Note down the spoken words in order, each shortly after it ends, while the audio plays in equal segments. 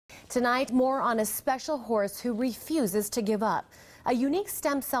Tonight, more on a special horse who refuses to give up. A unique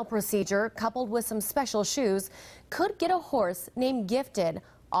stem cell procedure coupled with some special shoes could get a horse named Gifted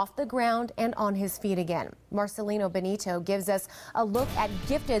off the ground and on his feet again. Marcelino Benito gives us a look at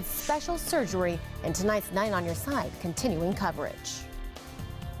Gifted's special surgery in tonight's 9 on Your Side continuing coverage.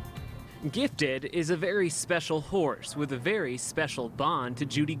 Gifted is a very special horse with a very special bond to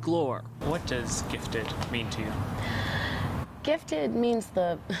Judy Glore. What does Gifted mean to you? Gifted means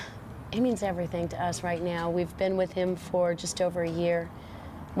it means everything to us right now. We've been with him for just over a year,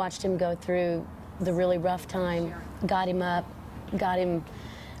 watched him go through the really rough time, got him up, got him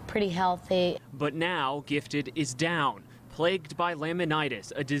pretty healthy. But now Gifted is down, plagued by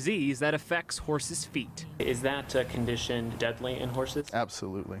laminitis, a disease that affects horses' feet. Is that condition deadly in horses?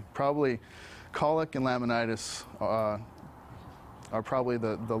 Absolutely. Probably colic and laminitis are probably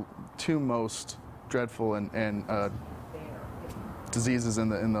the two most dreadful and diseases in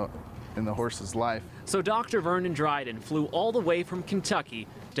the horse's life. So Dr. Vernon Dryden flew all the way from Kentucky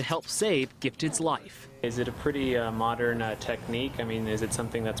to help save Gifted's life. Is it a pretty modern technique? I mean, is it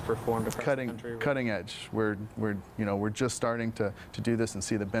something that's performed across the country? Cutting edge. We're just starting to do this and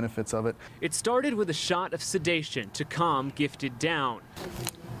see the benefits of it. It started with a shot of sedation to calm Gifted down.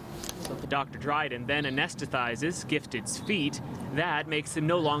 Dr. Dryden then anesthetizes Gifted's feet. That makes him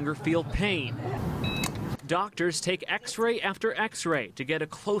no longer feel pain. Doctors take x-ray after x-ray to get a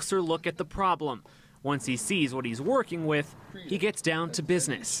closer look at the problem. Once he sees what he's working with, he gets down to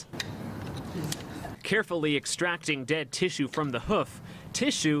business. Carefully extracting dead tissue from the hoof,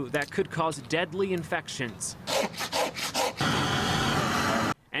 tissue that could cause deadly infections.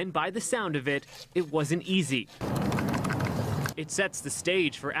 And by the sound of it, it wasn't easy. It sets the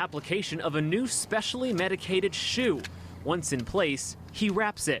stage for application of a new specially medicated shoe. Once in place, he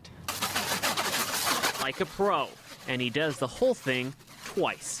wraps it like a pro, and he does the whole thing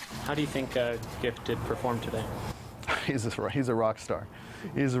twice. How do you think Gifted performed today? He's a rock star.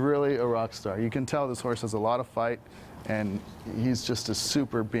 He's really a rock star. You can tell this horse has a lot of fight, and he's just a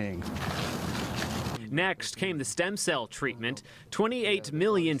super being. Next came the stem cell treatment. 28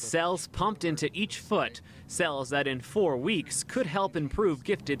 million cells pumped into each foot, cells that in 4 weeks could help improve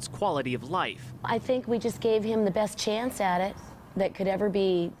Gifted's quality of life. I think we just gave him the best chance at it that could ever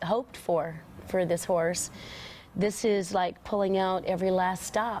be hoped for this horse. This is like pulling out every last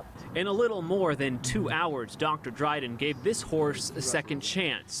stop. In a little more than 2 hours, Dr. Dryden gave this horse a second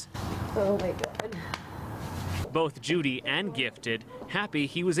chance. Oh my God. Both Judy and Gifted happy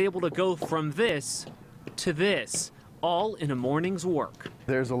he was able to go from this to this, all in a morning's work.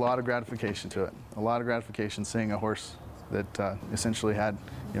 There's a lot of gratification to it. A lot of gratification seeing a horse that essentially had,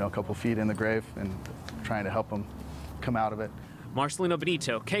 a couple feet in the grave and trying to help him come out of it. Marcelino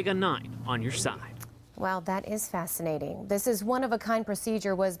Benito, KGUN-9 on your side. Wow, that is fascinating. This is one-of-a-kind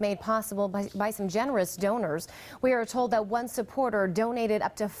procedure was made possible by some generous donors. We are told that one supporter donated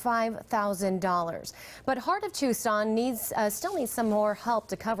up to $5,000. But Heart of Tucson still needs some more help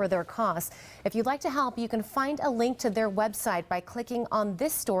to cover their costs. If you'd like to help, you can find a link to their website by clicking on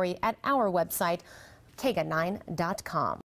this story at our website, KGUN9.com.